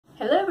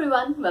Hello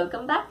everyone,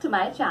 welcome back to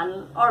my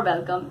channel or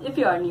welcome if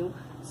you are new.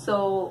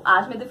 So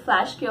आज मैं The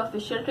Flash के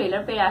official trailer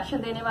पे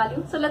reaction देने वाली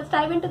हूँ. So let's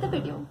dive into the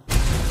video.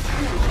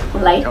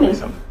 Tell me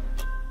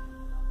something.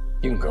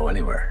 You can go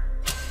anywhere.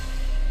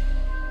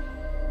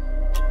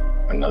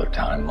 Another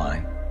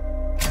timeline.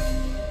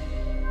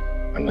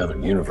 Another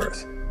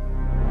universe.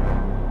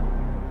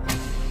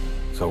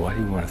 So why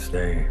do you want to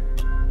stay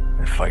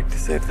and fight to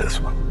save this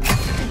one?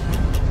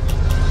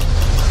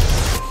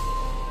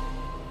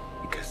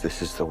 Because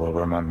this is the world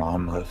where my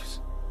mom lives.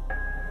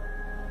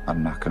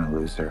 I'm not gonna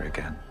lose her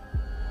again.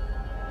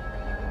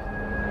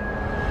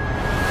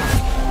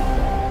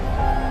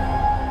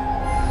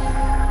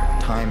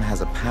 Time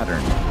has a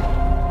pattern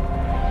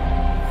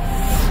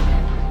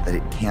that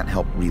it can't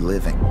help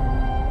reliving.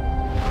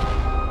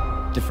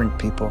 Different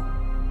people,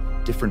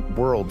 different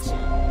worlds,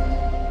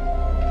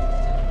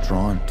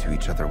 drawn to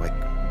each other like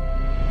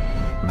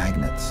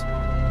magnets.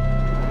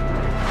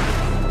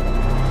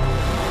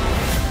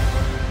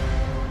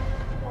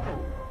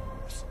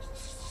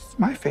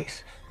 My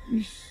face.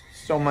 You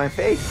stole my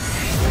face.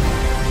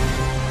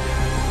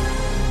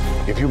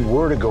 If you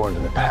were to go into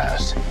the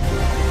past,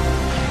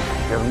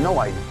 you have no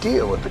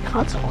idea what the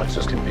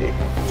consequences can be.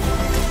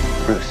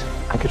 Bruce,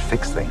 I could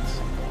fix things.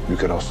 You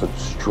could also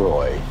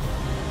destroy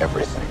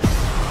everything.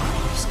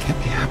 This can't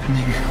be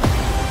happening.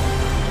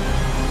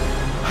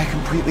 I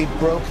completely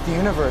broke the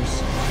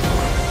universe.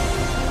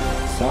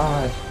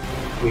 Zod.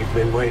 We've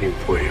been waiting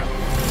for you.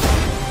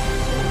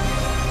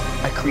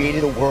 I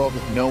created a world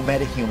with no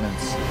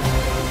metahumans.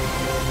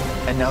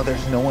 And now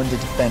there's no one to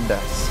defend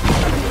us.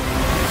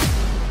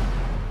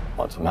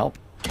 Want some help?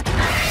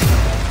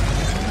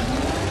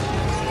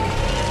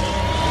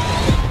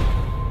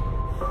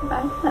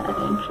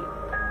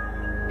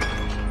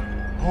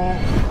 Oh.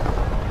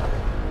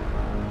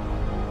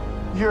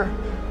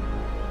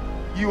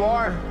 You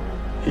are?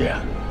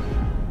 Yeah.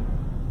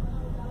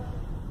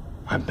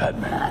 I'm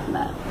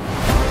Batman.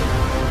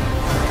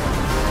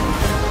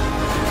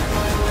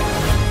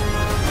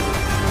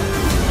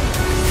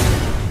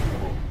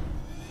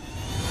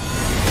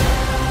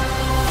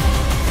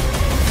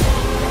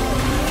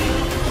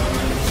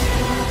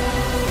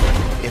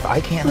 If I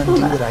can't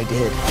undo what I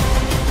did,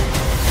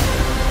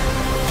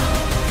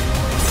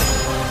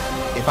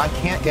 if I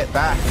can't get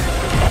back,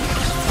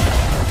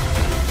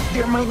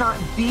 there might not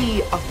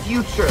be a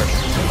future.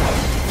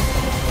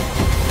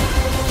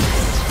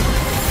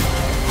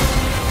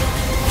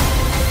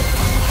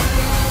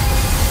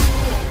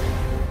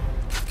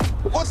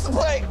 What's the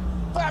play?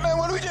 Batman,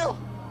 what do we do?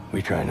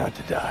 We try not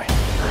to die.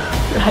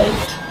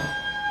 Right.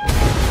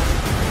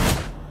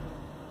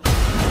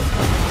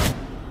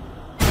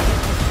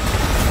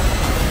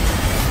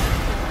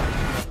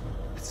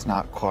 It's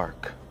not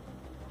Clark.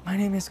 My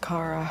name is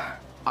Kara.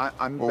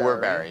 I'm Barry. We're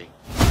Barry.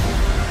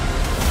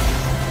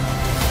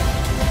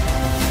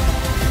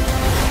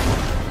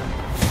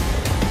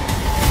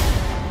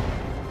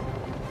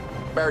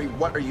 Barry,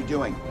 what are you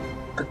doing?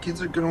 Our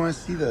kids are gonna want to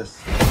see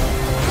this.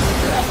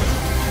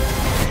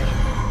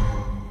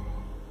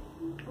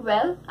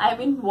 Well, I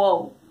mean,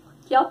 wow,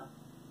 क्या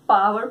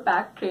power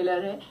pack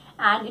trailer है.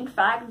 And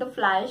in fact the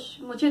flash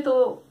मुझे तो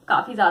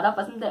काफी ज्यादा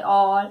पसंद है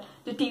और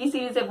जो टीवी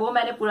सीरीज है वो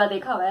मैंने पूरा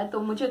देखा हुआ है, तो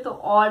मुझे तो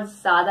और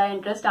ज्यादा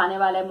इंटरेस्ट आने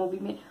वाला है मूवी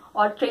में.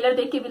 और ट्रेलर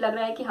देख के भी लग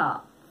रहा है कि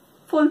हाँ,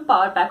 फुल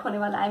पावर पैक होने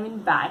वाला है. आई मीन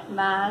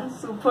बैटमैन,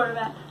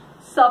 सुपरमैन,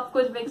 सब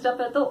कुछ मिक्स्ड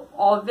अप है, तो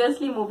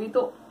ऑब्वियसली मूवी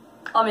तो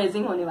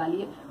अमेजिंग होने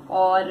वाली है.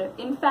 और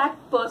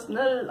इनफैक्ट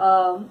पर्सनल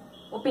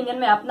ओपिनियन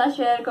में अपना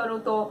शेयर करूं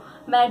तो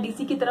मैं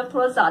डीसी की तरफ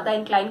थोड़ा ज्यादा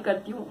इंक्लाइन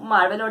करती हूँ.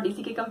 मार्वल और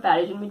डीसी के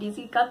कंपैरिजन में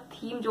डीसी का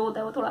थीम जो होता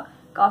है वो थोड़ा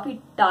काफी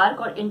डार्क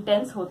और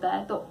इंटेंस होता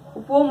है, तो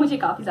वो मुझे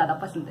काफी ज्यादा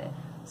पसंद है.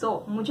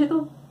 सो मुझे तो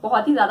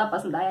बहुत ही ज्यादा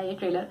पसंद आया ये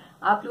ट्रेलर.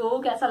 आप लोगों को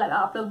कैसा लगा?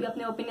 आप लोग भी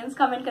अपने ओपिनियंस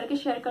कमेंट करके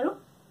शेयर करो.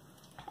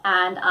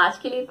 एंड आज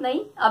के लिए इतना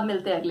ही. अब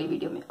मिलते हैं अगले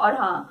वीडियो में. और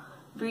हाँ,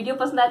 वीडियो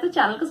पसंद आए तो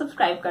चैनल को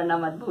सब्सक्राइब करना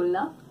मत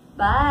भूलना.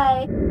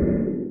 बाय.